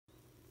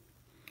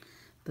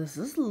This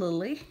is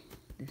Lily.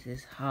 This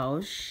is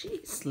how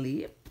she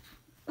sleeps.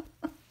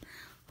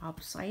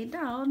 Upside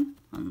down.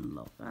 And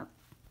look at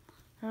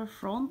her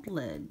front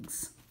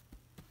legs.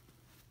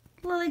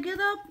 Lily, get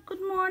up.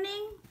 Good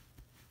morning.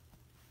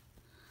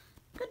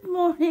 Good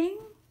morning.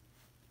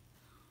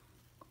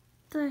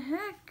 What the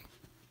heck?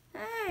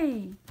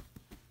 Hey.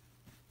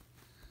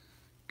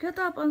 Get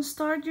up and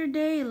start your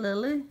day,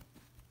 Lily.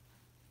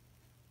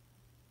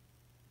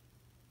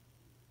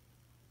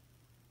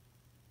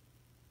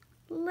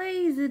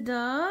 Lazy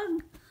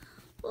dog.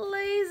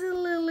 Lazy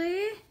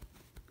Lily.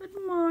 Good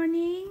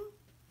morning.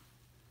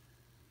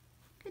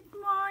 Good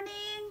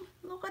morning.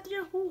 Look at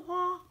your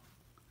hoo-ha.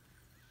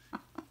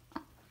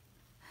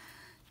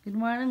 Good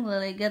morning,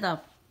 Lily. Get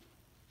up.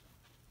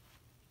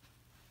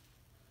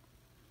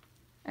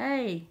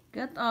 Hey,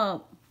 get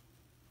up.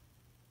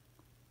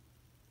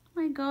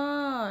 My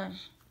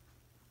gosh.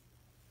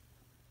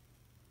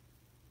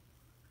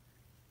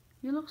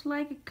 You look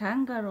like a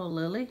kangaroo,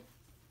 Lily.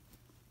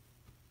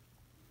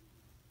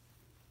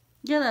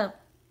 Get up.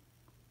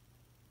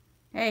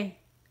 Hey,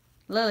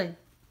 Lily.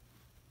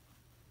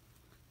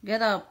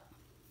 Get up.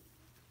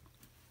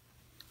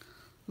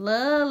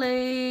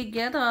 Lily,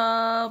 get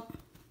up.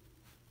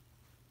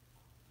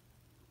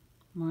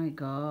 My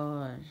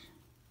gosh.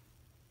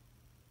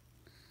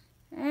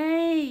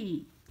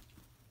 Hey.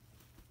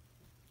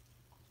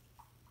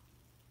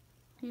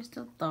 You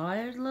still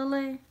tired,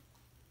 Lily?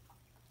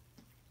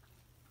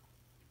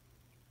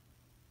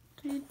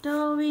 What are you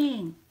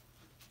doing?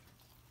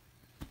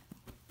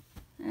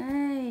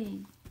 Hey.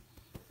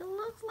 You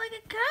look like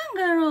a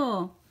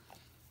kangaroo.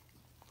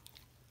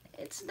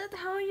 Is that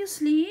how you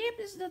sleep?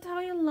 Is that how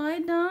you lie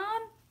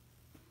down?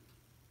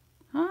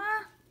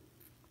 Huh?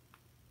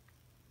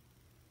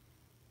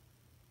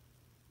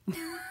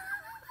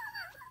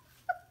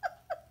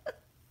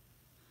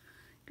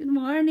 Good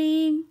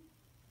morning.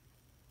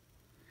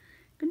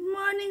 Good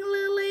morning,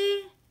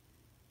 Lily.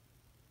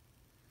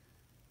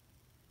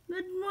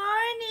 Good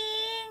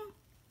morning.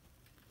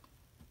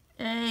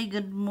 Hey,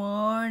 good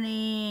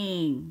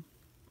morning.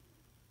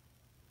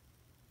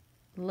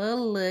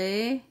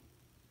 Lily.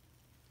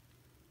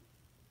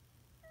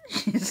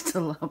 She's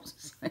still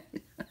upside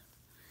down.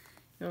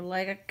 You're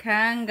like a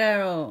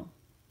kangaroo.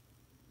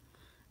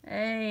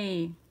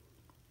 Hey.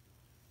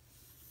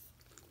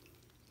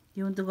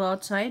 You want to go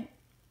outside?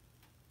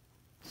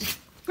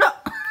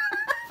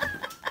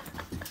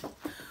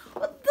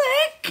 What the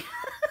heck?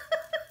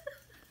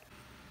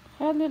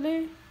 Hi,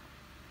 Lily.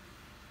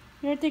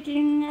 You're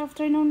taking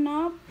afternoon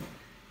nap?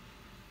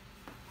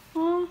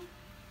 Huh?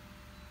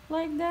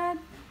 Like that?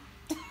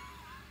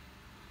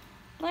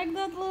 Like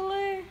that,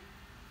 Lily?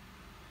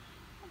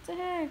 What the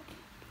heck?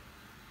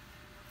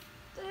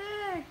 What the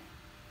heck?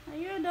 Are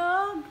you a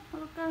dog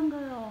or a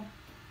kangaroo?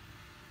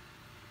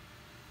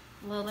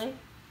 Lily?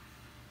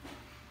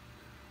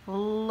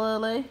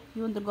 Lily,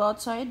 you want to go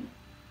outside? You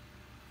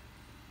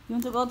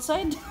want to go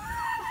outside?